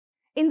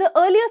In the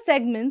earlier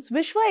segments,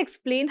 Vishwa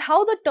explained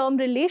how the term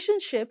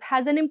relationship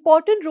has an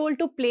important role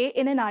to play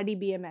in an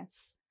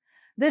RDBMS.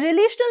 The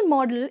relational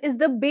model is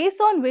the base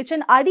on which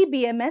an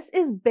RDBMS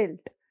is built.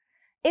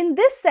 In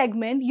this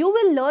segment, you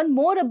will learn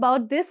more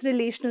about this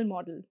relational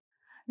model.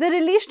 The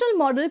relational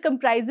model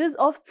comprises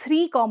of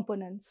three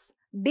components: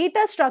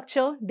 data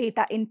structure,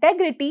 data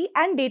integrity,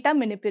 and data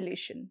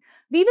manipulation.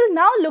 We will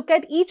now look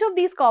at each of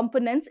these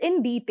components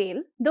in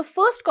detail, the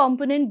first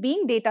component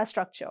being data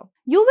structure.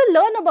 You will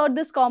learn about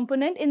this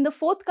component in the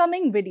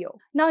forthcoming video.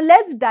 Now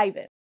let's dive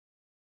in.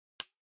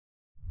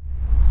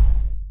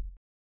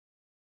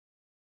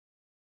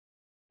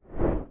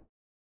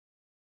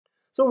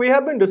 So we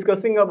have been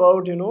discussing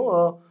about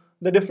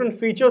the different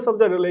features of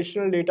the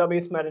relational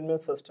database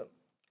management system,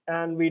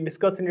 and we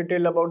discussed in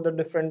detail about the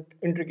different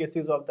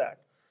intricacies of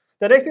that.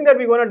 The next thing that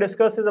we're going to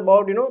discuss is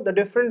about the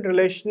different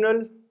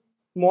relational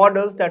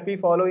models that we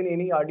follow in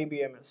any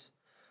RDBMS.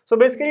 So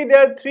basically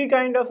there are three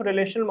kind of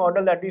relational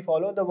model that we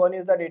follow. The one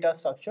is the data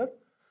structure.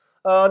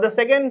 The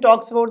second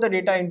talks about the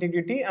data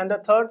integrity, and the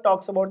third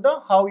talks about the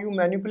how you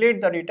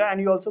manipulate the data, and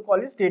you also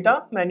call it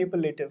data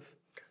manipulative.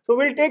 So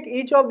we'll take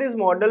each of these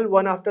model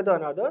one after the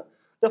another.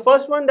 The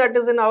first one that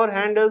is in our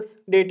hand is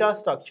data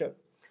structure.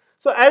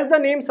 So as the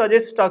name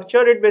suggests,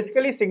 structure, it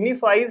basically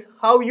signifies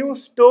how you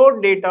store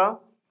data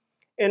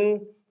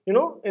in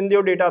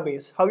your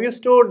database, how you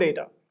store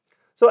data.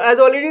 So as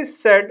already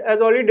said, as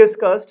already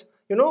discussed,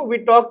 we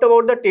talked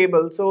about the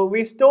table. So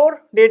we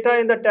store data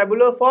in the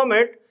tabular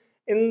format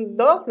in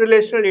the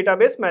relational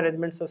database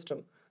management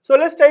system. So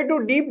let's try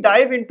to deep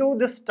dive into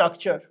this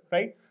structure,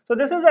 right? So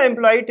this is the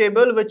employee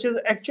table, which is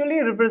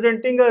actually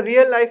representing a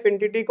real life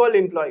entity called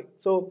employee.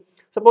 So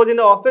suppose in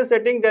the office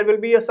setting, there will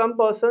be some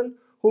person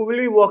who will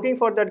be working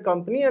for that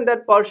company, and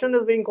that person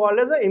is being called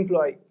as an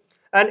employee.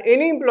 And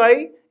any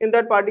employee in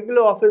that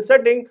particular office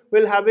setting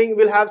will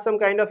have some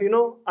kind of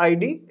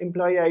ID,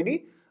 employee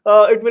ID.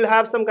 It will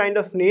have some kind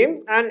of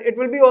name, and it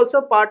will be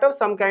also part of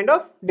some kind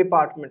of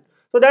department.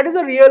 So that is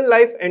a real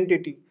life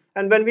entity.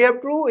 And when we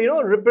have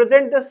to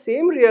represent the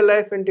same real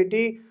life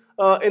entity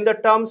in the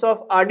terms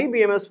of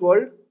RDBMS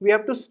world, we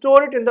have to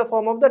store it in the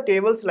form of the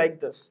tables like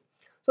this.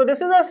 So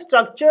this is a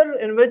structure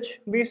in which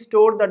we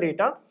store the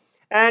data.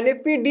 And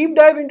if we deep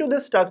dive into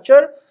this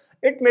structure,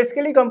 it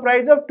basically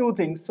comprises of two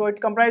things. So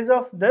it comprises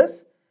of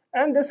this,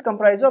 and this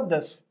comprises of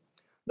this.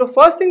 The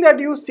first thing that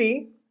you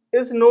see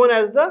is known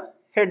as the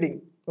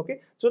heading.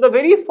 Okay, so the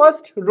very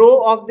first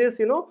row of this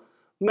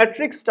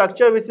metric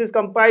structure, which is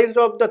comprised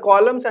of the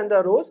columns and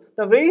the rows,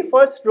 the very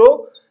first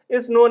row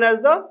is known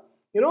as the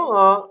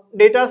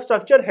data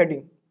structure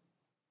heading.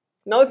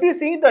 Now if you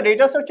see, the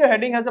data structure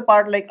heading has a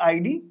part like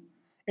ID,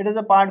 it has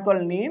a part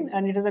called name,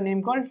 and it has a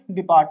name called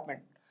department.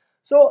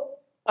 So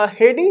a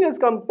heading is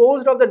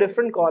composed of the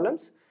different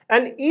columns,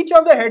 and each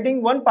of the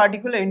heading one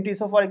particular entity.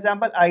 So for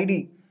example,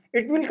 ID,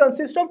 it will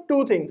consist of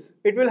two things.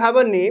 It will have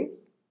a name,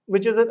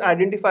 which is an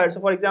identifier.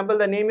 So for example,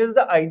 the name is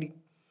the ID,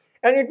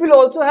 and it will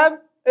also have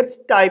its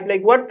type,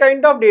 like what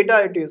kind of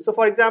data it is. So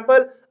for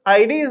example,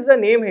 ID is the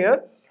name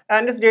here,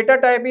 and its data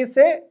type is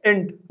say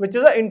int, which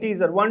is an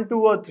integer 1, 2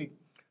 or 3.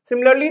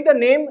 Similarly, the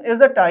name is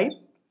a type,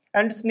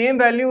 and its name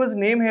value is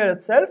name here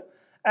itself,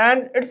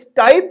 and its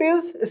type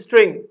is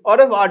string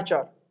or a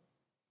varchar.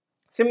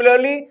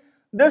 Similarly,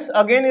 this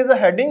again is a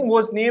heading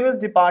whose name is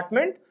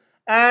department,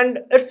 and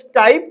its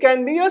type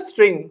can be a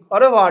string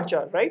or a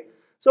varchar, right?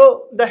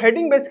 So the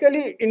heading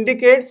basically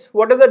indicates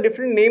what are the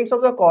different names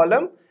of the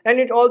column, and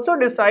it also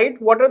decides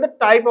what are the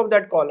type of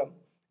that column.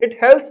 It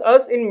helps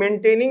us in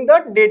maintaining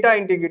the data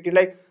integrity.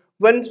 Like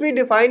once we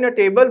define a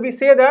table, we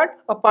say that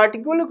a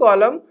particular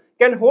column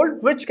can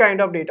hold which kind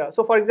of data.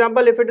 So for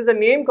example, if it is a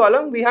name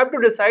column, we have to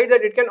decide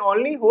that it can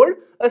only hold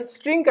a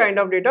string kind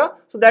of data.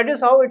 So that is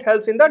how it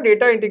helps in the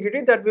data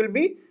integrity that we'll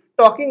be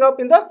talking up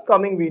in the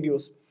coming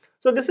videos.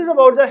 So this is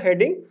about the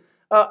heading,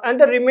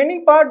 and the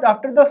remaining part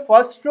after the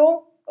first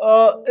row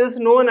is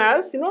known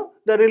as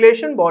the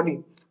relation body.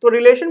 So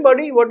relation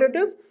body, what it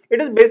is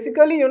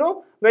basically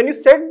when you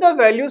set the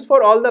values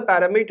for all the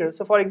parameters.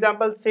 So for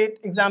example, say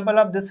example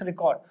of this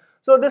record.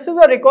 So this is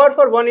a record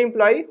for one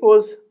employee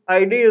whose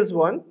ID is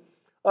 1,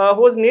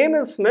 whose name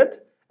is Smith,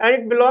 and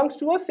it belongs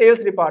to a sales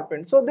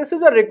department. So this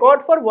is a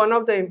record for one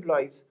of the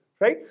employees,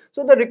 right?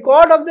 So the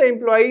record of the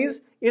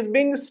employees is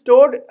being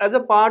stored as a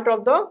part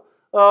of the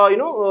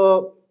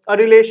a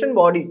relation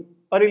body.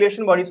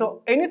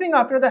 So anything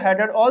after the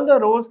header, all the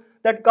rows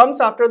that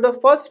comes after the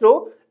first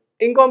row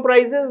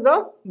comprises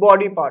the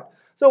body part.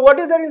 So what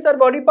is there inside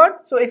body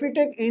part? So if you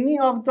take any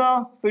of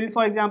the field,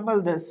 for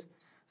example this,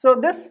 so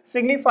this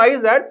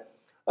signifies that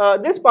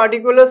this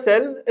particular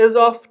cell is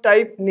of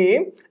type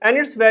name and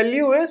its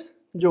value is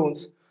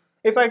Jones.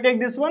 If I take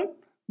this one,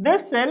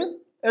 this cell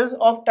is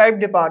of type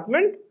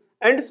department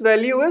and its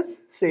value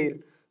is sale.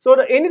 So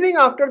anything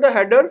after the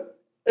header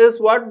is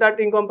what that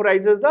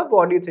comprises the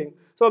body thing.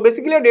 So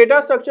basically a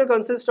data structure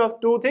consists of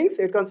two things.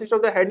 It consists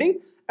of the heading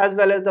as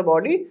well as the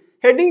body.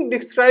 Heading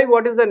describes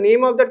what is the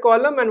name of that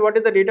column and what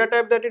is the data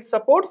type that it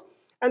supports,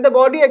 and the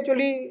body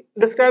actually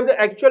describes the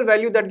actual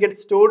value that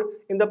gets stored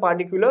in the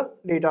particular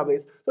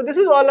database. So this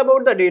is all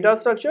about the data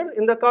structure.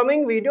 In the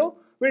coming video,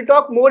 we'll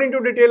talk more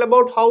into detail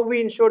about how we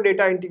ensure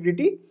data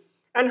integrity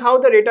and how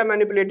the data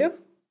manipulative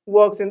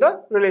works in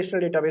the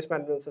relational database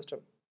management system.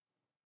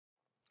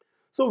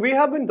 So we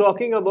have been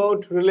talking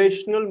about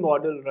relational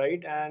model,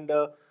 right? And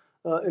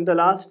in the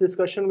last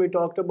discussion, we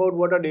talked about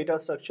what a data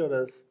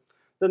structure is.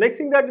 The next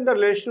thing that in the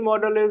relational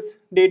model is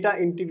data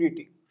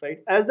integrity, right?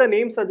 As the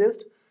name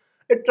suggests,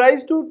 it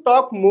tries to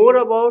talk more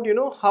about,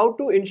 how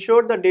to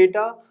ensure the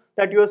data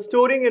that you are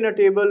storing in a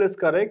table is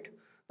correct,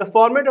 the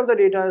format of the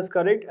data is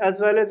correct, as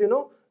well as,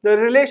 the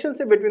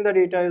relationship between the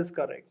data is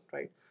correct,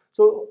 right?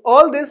 So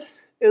all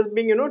this is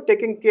being,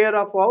 taken care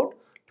of out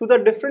to the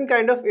different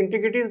kind of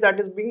integrities that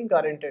is being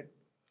guaranteed.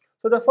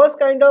 So the first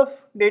kind of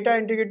data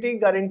integrity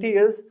guarantee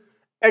is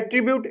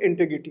attribute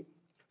integrity.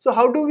 So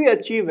how do we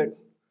achieve it?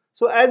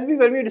 So when we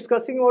were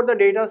discussing about the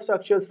data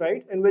structures,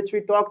 right, in which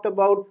we talked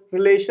about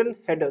relation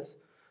headers.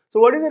 So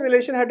what is a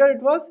relation header?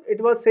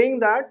 It was saying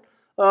that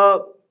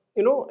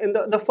in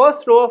the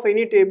first row of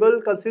any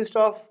table consists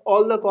of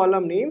all the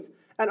column names,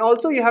 and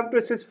also you have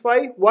to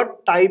specify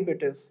what type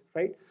it is,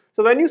 right?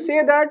 So when you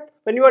say that,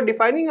 when you are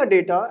defining a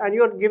data and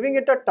you are giving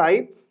it a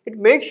type, it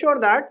makes sure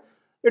that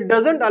it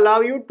doesn't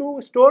allow you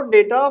to store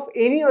data of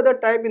any other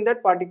type in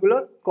that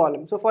particular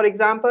column. So for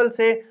example,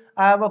 say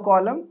I have a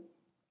column,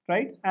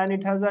 right, and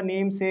it has a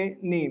name, say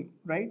name,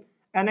 right,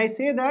 and I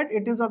say that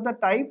it is of the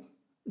type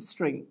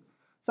string.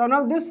 So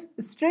now this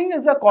string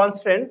is a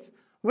constant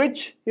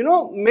which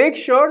makes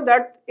sure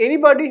that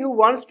anybody who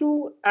wants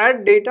to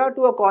add data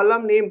to a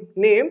column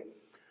name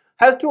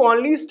has to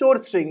only store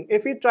string.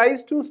 If he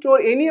tries to store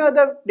any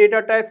other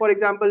data type, for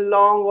example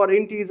long or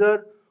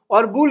integer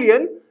or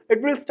boolean,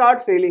 it will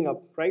start failing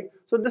up, right?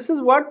 So this is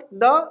what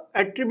the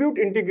attribute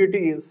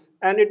integrity is,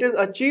 and it is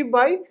achieved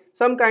by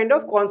some kind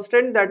of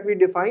constant that we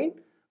define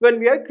when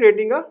we are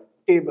creating a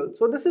table.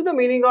 So this is the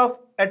meaning of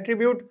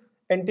attribute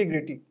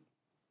integrity.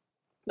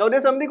 Now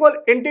there's something called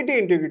entity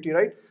integrity,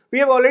 right? We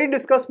have already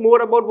discussed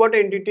more about what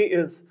entity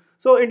is.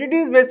 So entity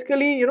is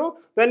basically,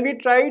 when we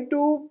try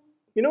to,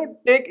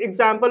 take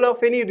example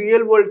of any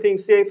real world thing,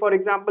 say for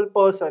example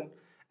person,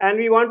 and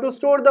we want to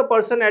store the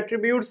person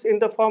attributes in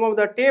the form of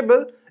the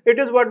table, it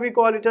is what we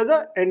call it as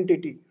an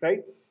entity,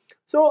 right?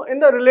 So in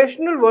the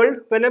relational world,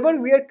 whenever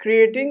we are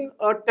creating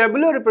a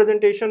tabular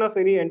representation of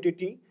any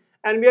entity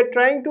and we are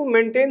trying to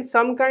maintain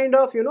some kind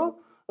of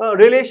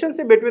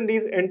relationship between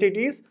these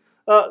entities,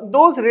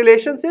 those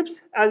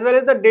relationships as well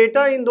as the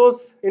data in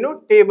those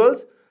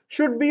tables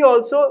should be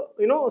also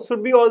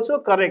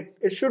correct.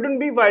 It shouldn't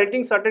be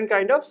violating certain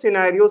kind of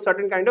scenarios,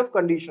 certain kind of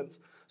conditions.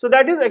 So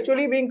that is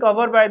actually being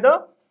covered by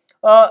the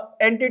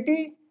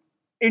entity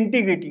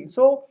integrity.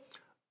 So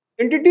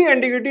entity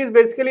integrity is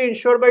basically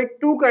ensured by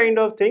two kind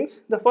of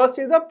things. The first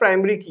is the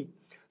primary key.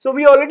 So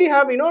we already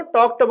have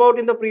talked about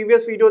in the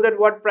previous video that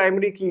what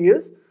primary key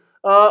is.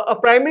 A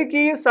primary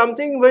key is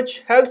something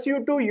which helps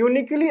you to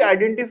uniquely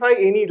identify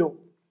any row.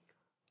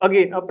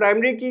 Again, a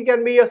primary key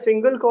can be a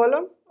single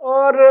column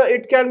or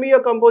it can be a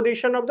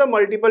composition of the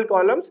multiple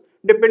columns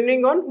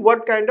depending on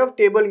what kind of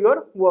table you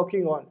are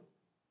working on.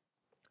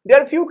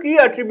 There are few key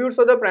attributes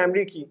of the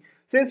primary key.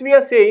 Since we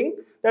are saying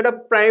that a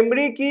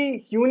primary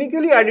key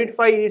uniquely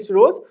identifies each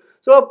rows,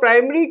 so a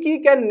primary key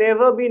can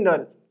never be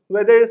null.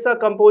 Whether it's a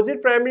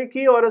composite primary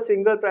key or a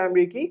single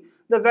primary key,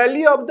 the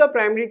value of the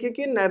primary key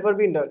can never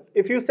be null.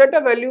 If you set a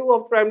value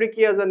of primary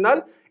key as a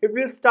null, it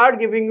will start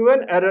giving you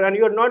an error and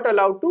you are not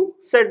allowed to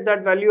set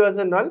that value as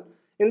a null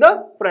in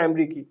the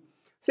primary key.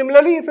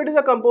 Similarly, if it is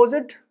a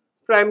composite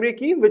primary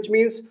key, which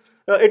means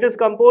it is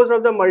composed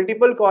of the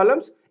multiple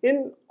columns,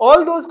 in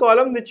all those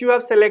columns which you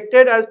have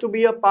selected as to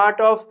be a part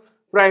of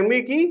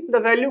primary key, the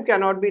value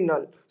cannot be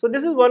null. So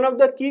this is one of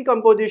the key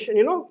composition,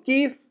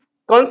 key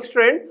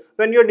constraint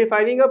when you are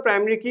defining a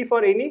primary key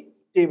for any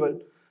table.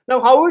 Now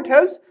how it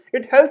helps?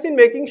 It helps in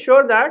making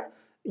sure that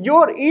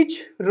your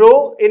each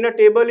row in a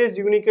table is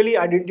uniquely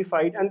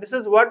identified, and this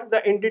is what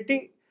the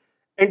entity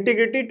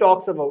integrity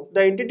talks about.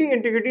 The entity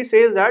integrity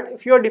says that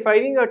if you are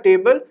defining a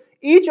table,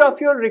 each of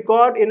your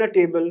record in a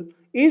table,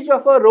 each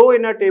of a row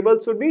in a table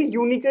should be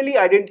uniquely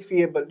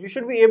identifiable. You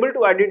should be able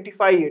to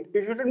identify it.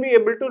 You shouldn't be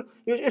able to,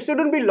 it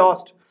shouldn't be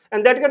lost,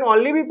 and that can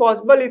only be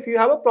possible if you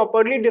have a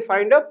properly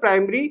defined a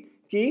primary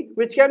key,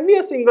 which can be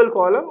a single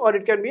column or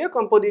it can be a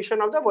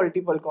composition of the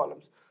multiple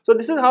columns. So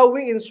this is how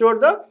we ensure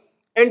the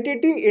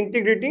entity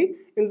integrity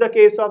in the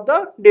case of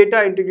the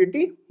data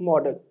integrity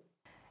model.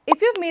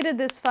 If you've made it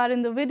this far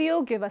in the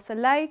video, give us a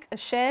like, a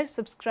share,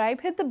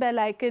 subscribe, hit the bell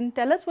icon,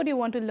 tell us what you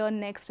want to learn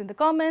next in the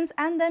comments,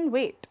 and then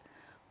wait.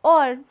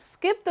 Or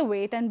skip the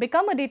wait and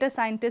become a data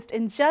scientist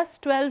in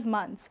just 12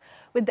 months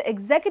with the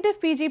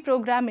Executive PG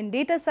program in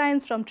Data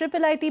Science from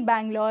IIIT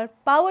Bangalore,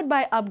 powered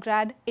by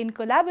Upgrad in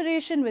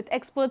collaboration with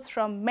experts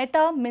from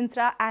Meta,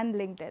 Myntra and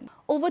LinkedIn.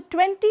 Over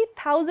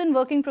 20,000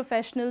 working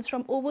professionals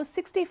from over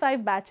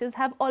 65 batches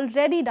have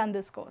already done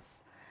this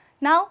course.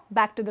 Now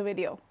back to the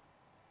video.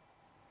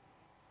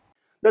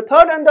 The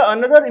third and the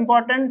another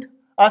important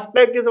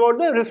aspect is about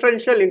the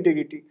referential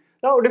integrity.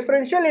 Now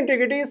differential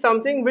integrity is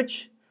something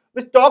which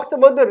talks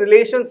about the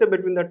relationship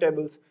between the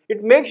tables.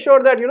 It makes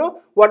sure that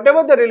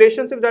whatever the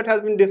relationship that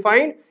has been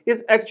defined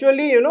is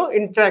actually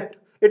intact.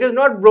 It is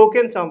not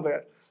broken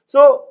somewhere.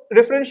 So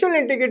differential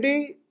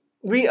integrity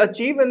we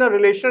achieve in a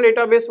relational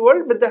database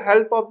world with the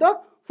help of the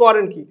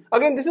foreign key.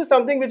 Again, this is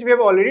something which we have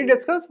already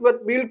discussed,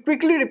 but we will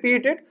quickly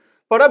repeat it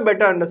for a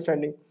better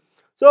understanding.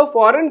 So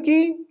foreign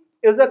key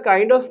is a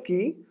kind of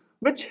key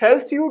which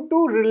helps you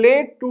to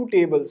relate two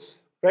tables,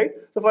 right?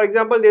 So for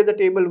example, there is a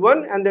table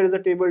 1 and there is a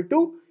table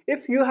 2.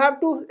 If you have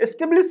to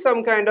establish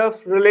some kind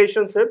of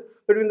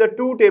relationship between the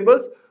two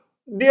tables,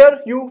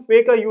 there you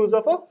make a use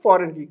of a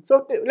foreign key.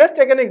 So let's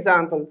take an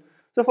example.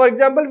 So for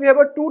example, we have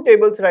two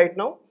tables right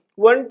now.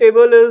 One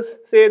table is,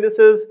 say this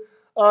is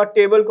a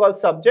table called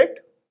subject.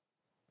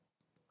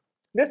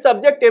 This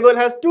subject table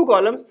has two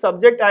columns,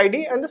 subject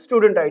ID and the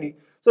student ID.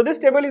 So this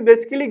table is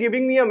basically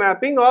giving me a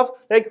mapping of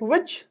like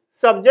which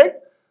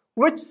subject,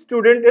 which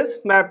student is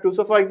mapped to.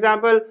 So for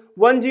example,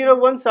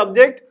 101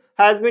 subject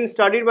has been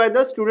studied by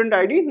the student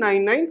ID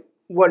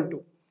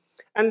 9912.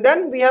 And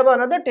then we have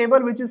another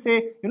table which is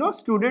say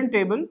student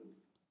table.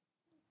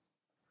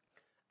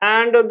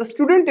 And the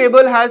student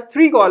table has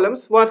three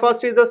columns. One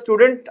first is the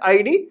student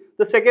ID,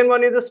 the second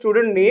one is the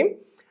student name,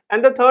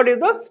 and the third is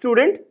the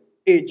student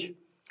age.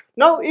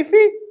 Now if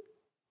we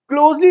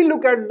closely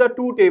look at the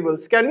two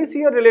tables, can we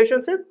see a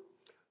relationship?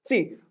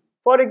 See,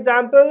 for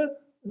example,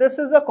 this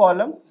is a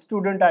column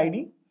student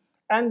ID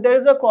and there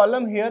is a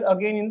column here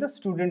again in the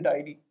student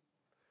ID.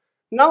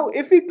 Now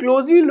if we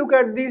closely look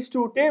at these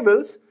two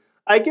tables,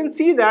 I can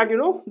see that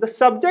the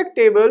subject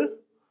table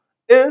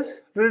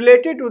is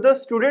related to the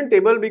student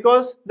table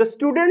because the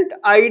student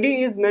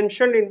ID is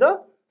mentioned in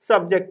the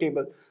subject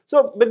table.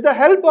 So with the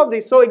help of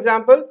this, so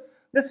example,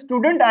 the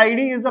student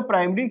ID is a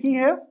primary key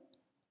here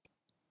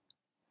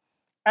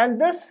and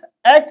this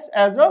acts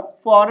as a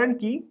foreign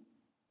key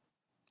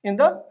in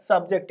the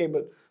subject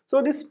table.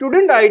 So the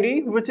student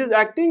ID, which is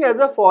acting as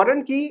a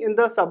foreign key in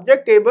the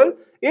subject table,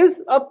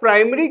 is a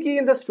primary key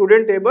in the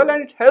student table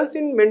and it helps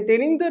in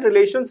maintaining the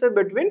relationship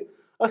between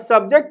a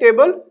subject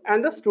table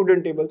and the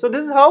student table. So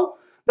this is how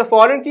the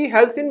foreign key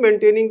helps in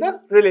maintaining the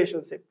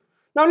relationship.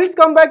 Now let's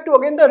come back to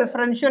again the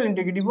referential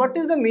integrity. What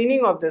is the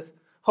meaning of this?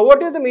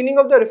 What is the meaning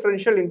of the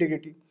referential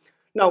integrity?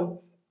 Now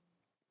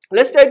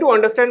let's try to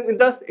understand with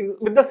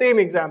the same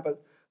example.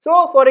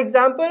 So for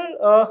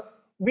example,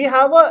 we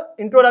have an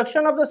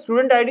introduction of the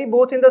student ID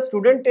both in the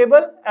student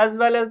table as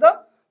well as the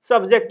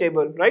subject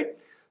table, right?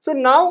 So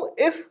now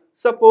if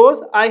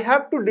suppose I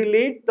have to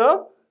delete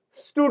the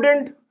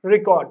student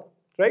record,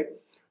 right?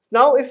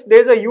 Now if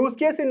there is a use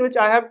case in which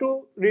I have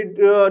to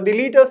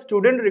delete a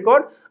student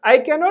record, I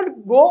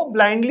cannot go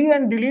blindly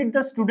and delete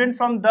the student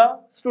from the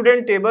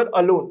student table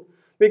alone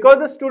because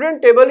the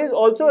student table is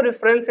also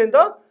referenced in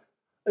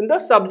the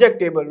subject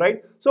table,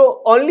 right?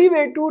 So only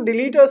way to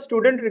delete a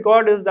student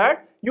record is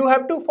that you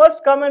have to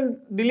first come and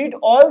delete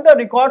all the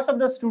records of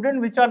the student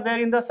which are there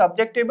in the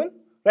subject table,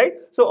 right?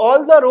 So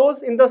all the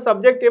rows in the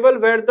subject table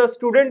where the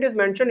student is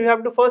mentioned, you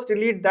have to first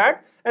delete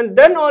that and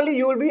then only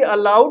you will be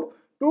allowed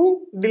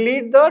to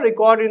delete the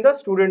record in the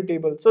student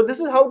table. So this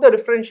is how the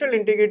referential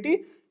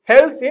integrity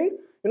helps in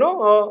in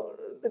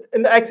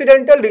the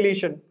accidental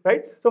deletion,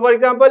 right? So for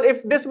example,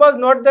 if this was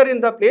not there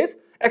in the place,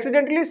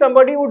 accidentally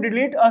somebody would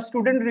delete a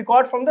student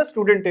record from the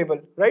student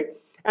table, right?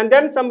 And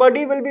then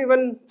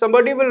when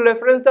somebody will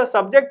reference the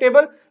subject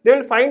table, they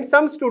will find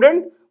some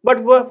student but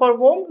for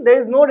whom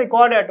there is no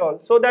record at all.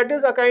 So that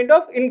is a kind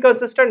of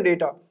inconsistent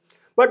data.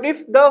 But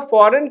if the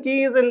foreign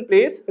key is in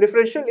place,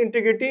 referential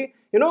integrity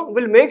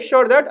will make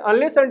sure that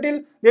unless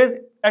until there is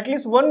at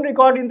least one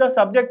record in the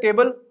subject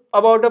table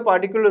about a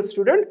particular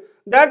student,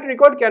 that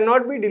record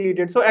cannot be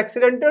deleted. So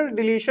accidental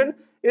deletion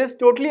is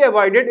totally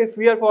avoided if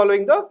we are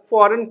following the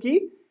foreign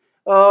key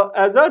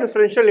as a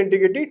referential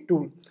integrity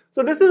tool.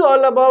 So this is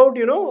all about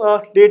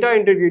data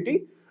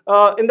integrity.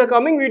 In the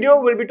coming video,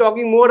 we'll be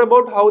talking more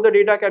about how the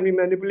data can be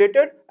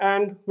manipulated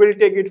and we'll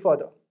take it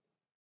further.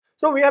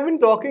 So we have been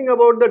talking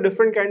about the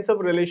different kinds of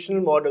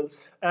relational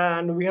models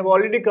and we have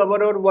already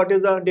covered out what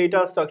is a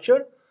data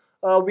structure.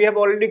 We have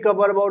already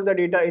covered about the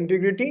data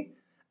integrity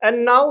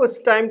and now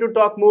it's time to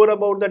talk more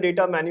about the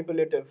data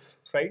manipulative,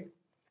 right?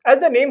 As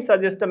the name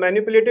suggests, the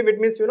manipulative, it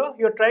means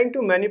you're trying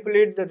to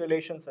manipulate the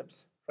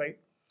relationships, right?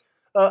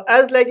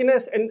 As like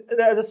as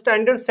a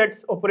standard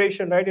sets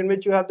operation, right, in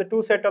which you have the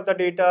two set of the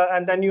data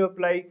and then you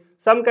apply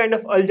some kind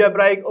of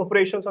algebraic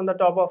operations on the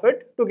top of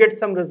it to get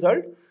some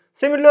result.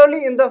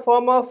 Similarly, in the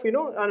form of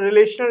a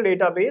relational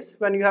database,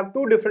 when you have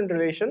two different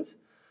relations,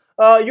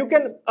 you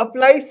can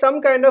apply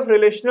some kind of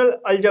relational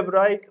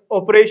algebraic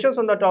operations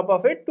on the top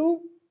of it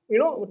to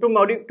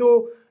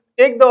to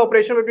take the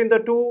operation between the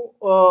two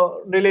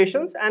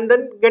relations and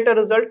then get a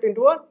result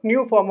into a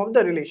new form of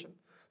the relation.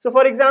 So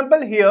for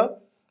example, here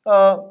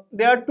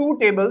there are two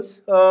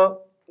tables.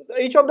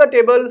 Each of the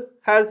table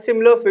has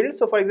similar fields.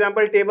 So for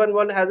example, table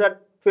 1 has a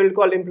field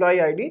called employee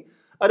ID,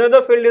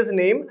 another field is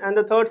name, and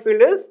the third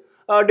field is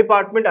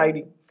department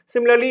ID.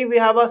 Similarly, we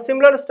have a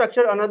similar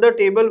structure, another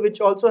table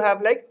which also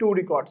have like two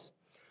records.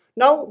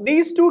 Now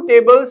these two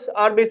tables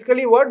are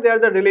basically what? They are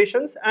the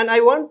relations, and I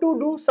want to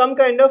do some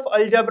kind of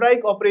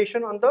algebraic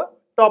operation on the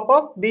top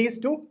of these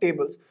two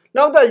tables.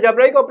 Now the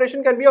algebraic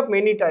operation can be of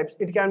many types.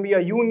 It can be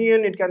a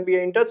union, it can be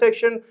an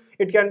intersection,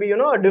 it can be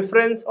a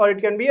difference, or it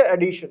can be an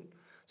addition.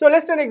 So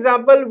let's take an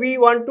example. We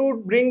want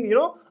to bring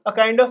a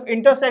kind of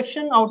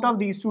intersection out of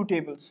these two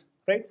tables,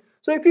 right?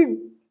 So if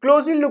you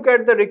closely look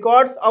at the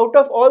records, out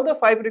of all the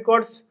 5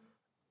 records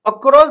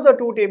across the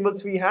two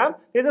tables we have,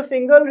 there is a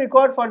single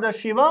record for the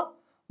Shiva,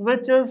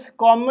 which is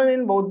common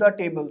in both the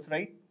tables,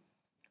 right?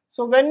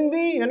 So when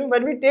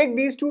we take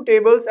these two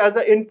tables as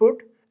an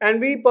input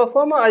and we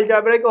perform an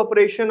algebraic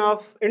operation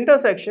of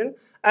intersection,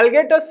 I'll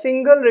get a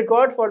single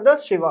record for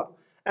the Shiva,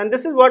 and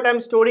this is what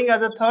I'm storing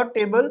as a third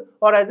table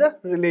or as a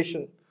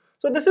relation.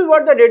 So this is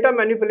what the data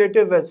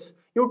manipulative is.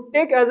 You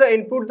take as an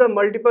input the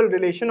multiple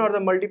relation or the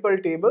multiple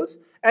tables,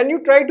 and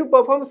you try to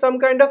perform some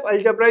kind of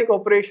algebraic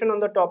operation on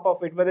the top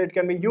of it, whether it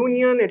can be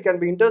union, it can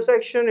be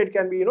intersection, it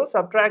can be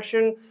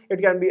subtraction,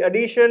 it can be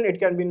addition, it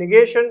can be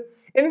negation,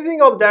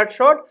 anything of that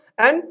sort,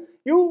 and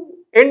you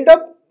end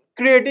up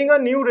creating a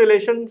new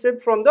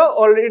relationship from the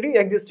already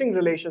existing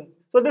relation.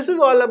 So this is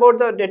all about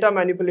the data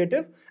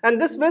manipulative,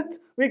 and this with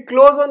we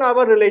close on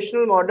our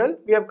relational model.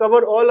 We have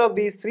covered all of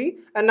these 3,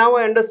 and now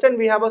I understand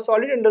we have a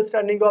solid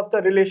understanding of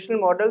the relational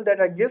model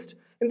that exists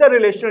in the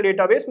relational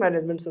database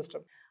management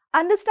system.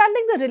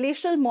 Understanding the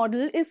relational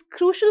model is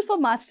crucial for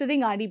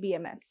mastering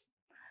RDBMS.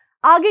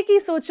 आगे की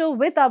सोचो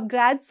with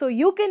upgrad so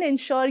you can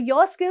ensure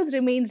your skills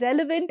remain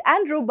relevant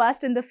and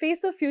robust in the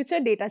face of future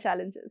data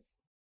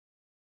challenges.